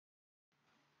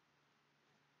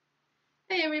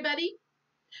Hey everybody,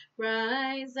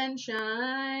 rise and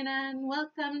shine and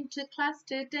welcome to class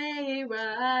today.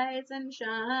 Rise and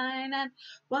shine and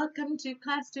welcome to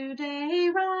class today.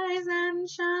 Rise and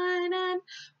shine and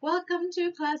welcome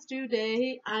to class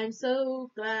today. I'm so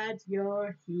glad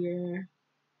you're here.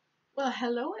 Well,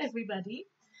 hello everybody.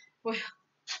 Well,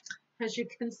 as you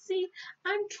can see,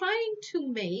 I'm trying to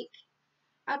make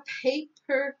a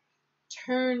paper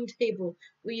turntable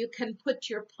where you can put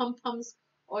your pom-poms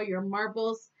or your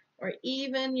marbles or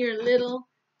even your little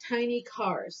tiny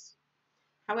cars.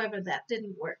 However, that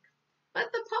didn't work.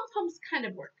 But the pom-poms kind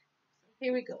of work.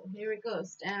 Here we go. Here it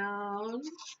goes. Down,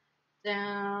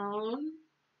 down,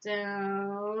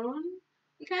 down.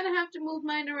 You kind of have to move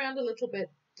mine around a little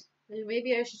bit.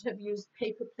 Maybe I should have used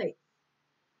paper plates.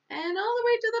 And all the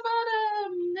way to the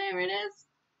bottom. There it is.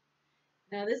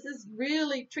 Now this is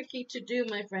really tricky to do,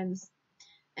 my friends.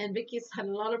 And Vicky's had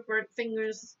a lot of burnt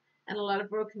fingers and a lot of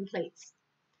broken plates.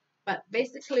 But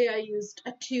basically I used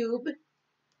a tube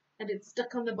and it's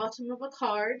stuck on the bottom of a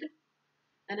card.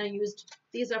 And I used,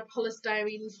 these are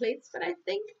polystyrene plates, but I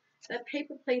think that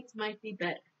paper plates might be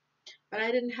better. But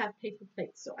I didn't have paper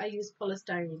plates, so I used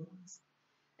polystyrene ones.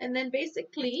 And then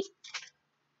basically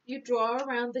you draw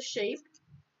around the shape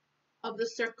of the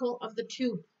circle of the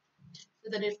tube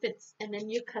so that it fits, and then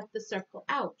you cut the circle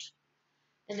out.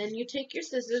 And then you take your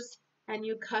scissors and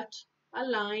you cut a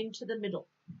line to the middle.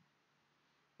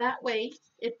 That way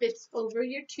it fits over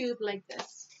your tube like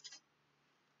this.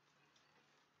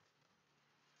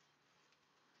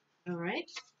 All right.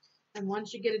 And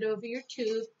once you get it over your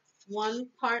tube, one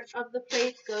part of the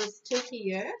plate goes to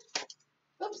here.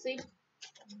 Oopsie.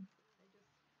 I just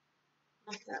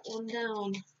knocked that one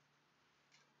down.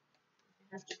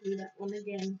 I have to do that one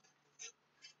again.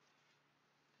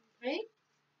 Okay.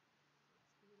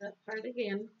 Do that part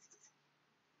again.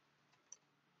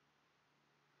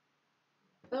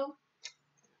 So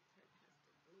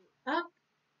up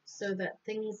so that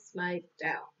things slide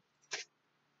down.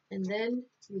 And then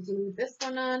you glue this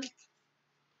one on,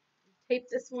 tape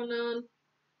this one on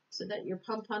so that your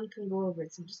pom-pom can go over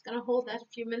it. So I'm just going to hold that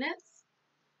a few minutes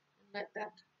and let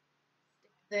that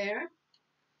stick there.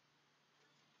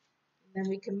 And then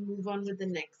we can move on with the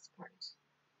next part.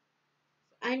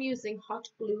 So I'm using hot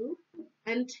glue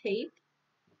and tape,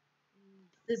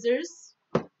 scissors,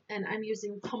 and I'm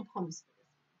using pom-poms for this.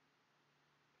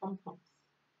 Pom-poms.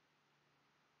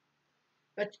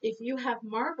 But if you have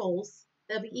marbles,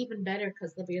 they'll be even better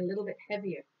because they'll be a little bit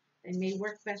heavier. They may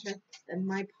work better than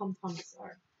my pom-poms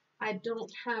are. I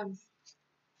don't have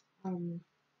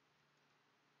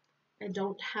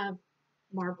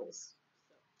marbles.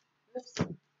 So,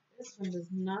 oops, this one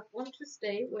does not want to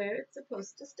stay where it's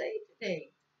supposed to stay today.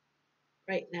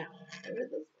 Right now.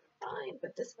 This is fine,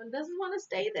 but this one doesn't want to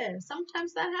stay there.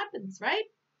 Sometimes that happens, right?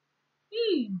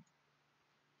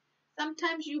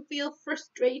 Sometimes you feel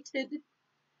frustrated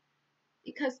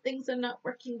because things are not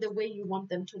working the way you want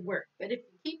them to work. But if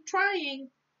you keep trying,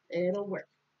 it'll work.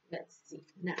 Let's see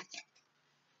now.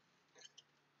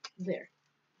 There.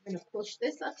 I'm going to push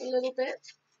this up a little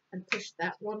bit and push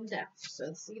that one down.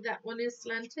 So see, that one is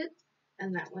slanted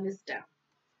and that one is down.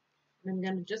 And I'm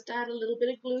going to just add a little bit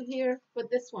of glue here for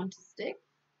this one to stick.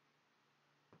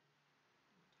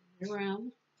 Turn it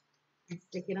around and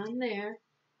stick it on there.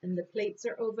 And the plates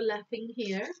are overlapping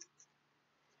here.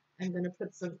 I'm going to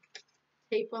put some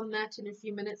tape on that in a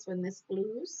few minutes when this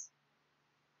glues.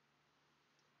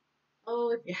 Oh,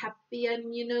 if you're happy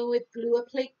and you know it, glue a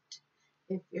plate.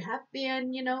 If you're happy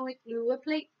and you know it, glue a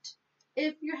plate.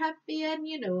 If you're happy and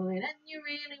you know it and you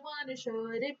really want to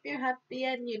show it. If you're happy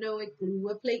and you know it, glue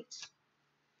a plate.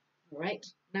 All right,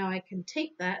 now I can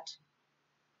tape that.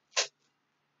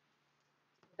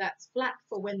 That's flat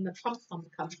for when the pom-pom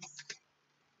comes.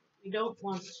 We don't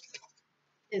want,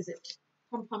 is it,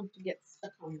 pom-pom to get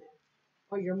stuck on there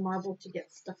or your marble to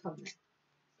get stuck on there.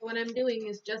 So what I'm doing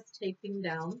is just taping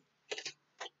down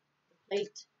the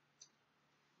plate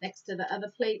next to the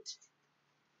other plate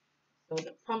so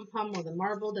the pom-pom or the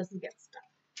marble doesn't get stuck.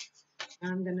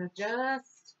 I'm going to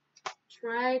just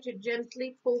try to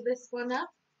gently pull this one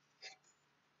up.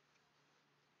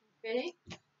 Okay.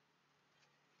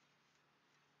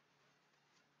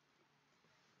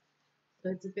 So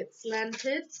it's a bit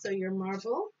slanted, so your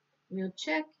marble, you'll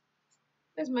check.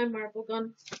 Where's my marble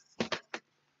gone?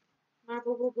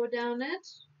 Marble will go down it.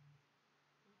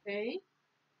 Okay.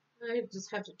 I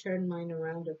just have to turn mine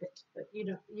around a bit, but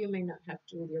you may not have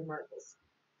to with your marbles.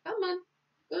 Come on,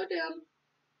 go down.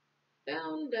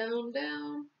 Down, down,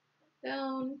 down,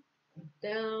 down,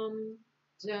 down,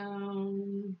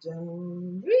 down,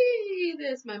 down. Whee!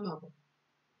 There's my marble.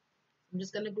 I'm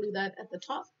just going to glue that at the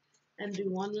top and do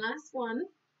one last one.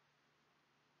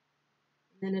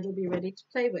 And then it'll be ready to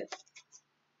play with.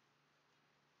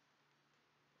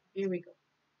 Here we go.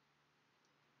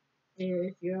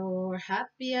 If you're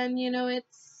happy and you know it,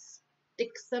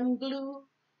 stick some glue.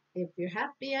 If you're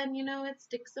happy and you know it,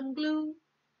 stick some glue.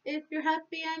 If you're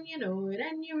happy and you know it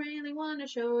and you really want to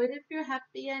show it. If you're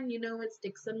happy and you know it,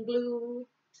 stick some glue.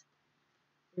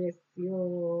 If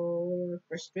you're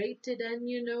frustrated and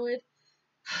you know it,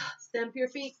 stamp your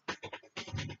feet. If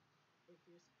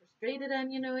you're frustrated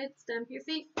and you know it, stamp your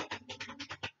feet.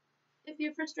 If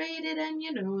you're frustrated and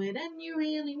you know it and you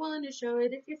really want to show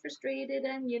it. If you're frustrated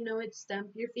and you know it,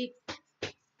 stamp your feet.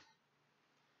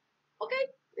 Okay,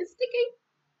 it's sticky.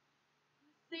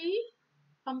 See?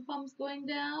 Pom-poms going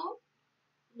down.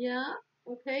 Yeah,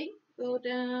 okay. Go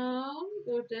down,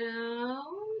 go down,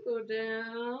 go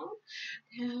down,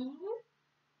 down,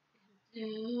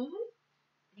 down,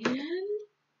 and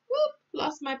whoop,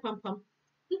 lost my pom-pom.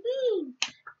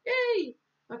 Yay!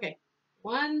 Okay,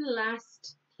 one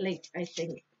last plate, I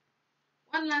think.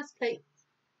 One last plate.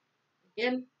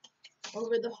 Again,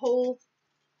 over the whole.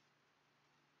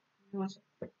 You know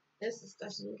what? This is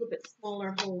just a little bit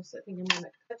smaller hole, so I think I'm going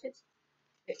to cut it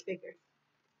a bit bigger.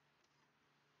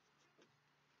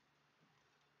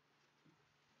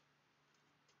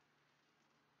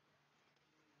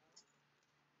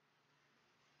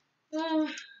 Oh,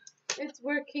 it's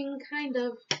working kind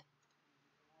of.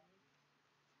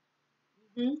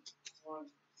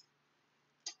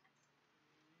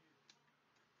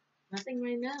 Nothing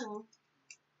right now.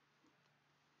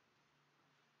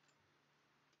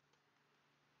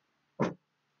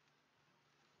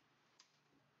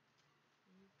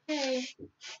 Okay, here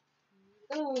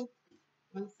we go.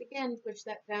 Once again, push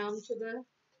that down to the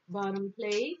bottom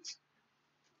plate.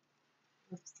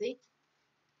 Oopsie.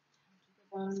 To the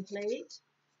bottom plate.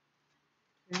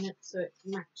 Turn it so it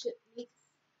meets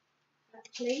that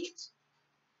plate.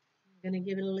 I'm going to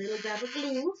give it a little dab of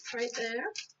glue right there.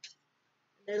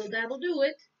 A little dab will do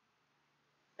it.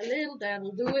 A little dab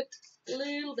will do it. A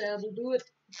little dab will do it.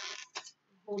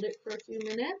 Hold it for a few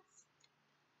minutes.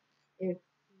 If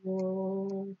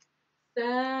you're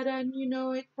sad and you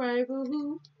know it, cry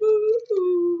boo-hoo,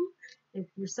 boo-hoo. If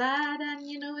you're sad and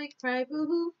you know it, cry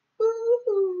boo-hoo,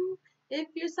 boo-hoo. If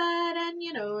you're sad and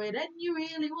you know it and you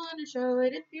really want to show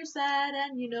it. If you're sad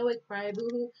and you know it, cry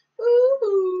boo-hoo,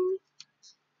 boo-hoo.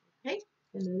 Okay,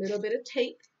 and a little bit of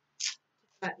tape to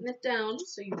flatten it down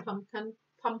so your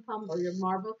pom-pom or your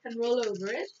marble can roll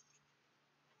over it.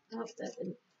 Oh, that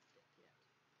didn't.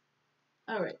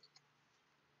 All right.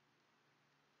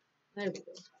 There we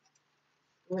go.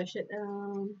 Squish it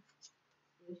down.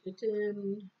 Squish it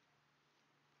in.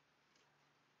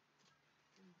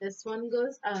 This one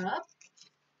goes up.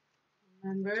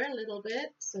 Remember a little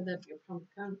bit so that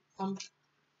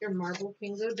your marble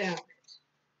can go down it.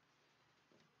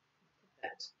 Like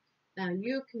that. Now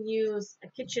you can use a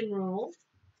kitchen roll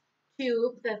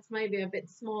tube that's maybe a bit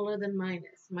smaller than mine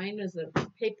is. Mine is a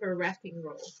paper wrapping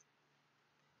roll.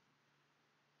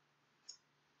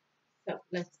 So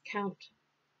let's count.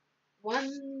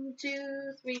 1,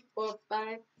 2, 3, 4,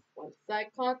 5. Once I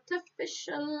caught a fish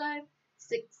alive.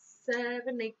 6,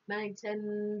 7, 8, 9,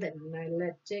 10. Then I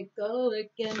let it go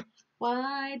again.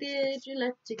 Why did you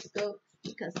let it go?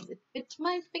 Because it bit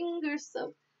my finger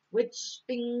so. Which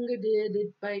finger did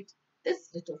it bite? This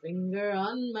little finger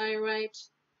on my right.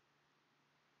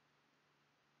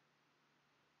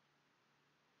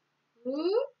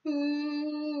 Ooh, ooh,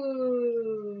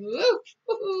 ooh,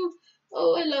 ooh.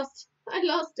 Oh, I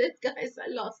lost it, guys. I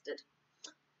lost it.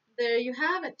 There you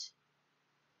have it.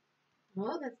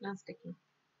 Oh, that's not sticky.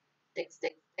 Stick,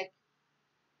 stick, stick.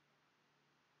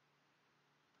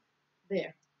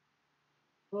 There.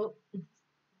 Oh, you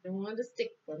don't want to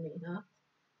stick for me, huh?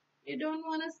 You don't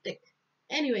want to stick.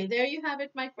 Anyway, there you have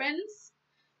it, my friends.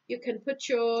 You can put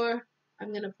your,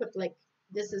 I'm going to put like,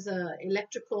 this is a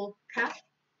electrical cap.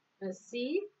 Let's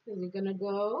see, where you're going to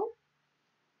go.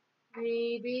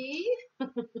 Maybe.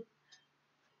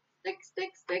 Stick,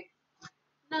 stick, stick.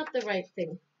 Not the right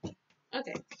thing.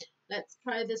 Okay, let's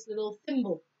try this little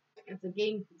thimble. It's a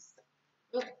game piece.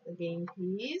 Oh, the game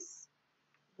piece.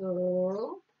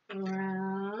 Go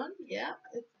around. Yeah,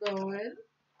 it's going.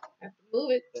 I have to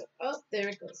move it. Oh, there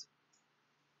it goes.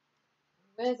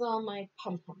 Where's all my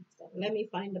pom-poms? Let me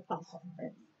find the pom-pom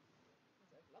first.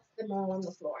 I've lost them all on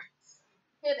the floor.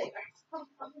 Here they are.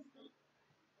 Pom-poms.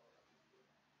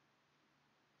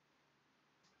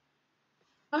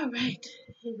 All right,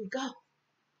 here we go.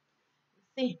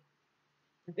 See,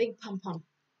 the big pom-pom.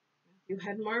 If you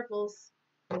had marbles,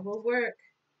 it will work.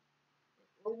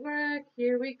 It will work.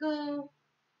 Here we go.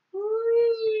 Whee!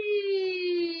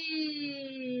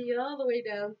 all the way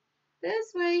down.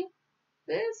 This way,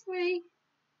 this way,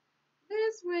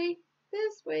 this way,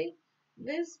 this way,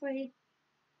 this way,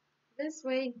 this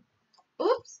way.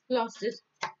 Oops, lost it.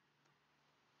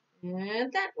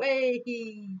 And that way.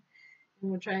 And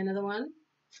we'll try another one.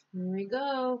 Here we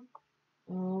go.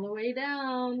 All the way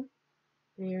down.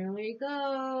 Here we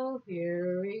go.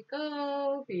 Here we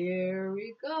go. Here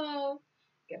we go.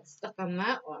 Get stuck on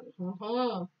that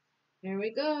one. Here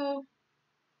we go.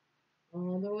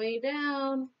 All the way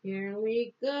down. Here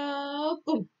we go.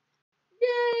 Boom.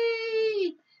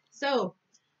 Yay! So,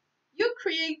 you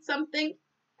create something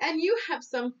and you have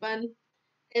some fun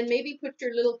and maybe put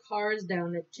your little cars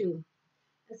down it too.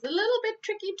 It's a little bit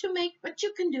tricky to make, but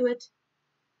you can do it.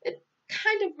 It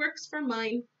kind of works for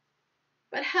mine,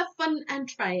 but have fun and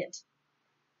try it.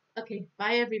 Okay,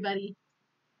 bye everybody.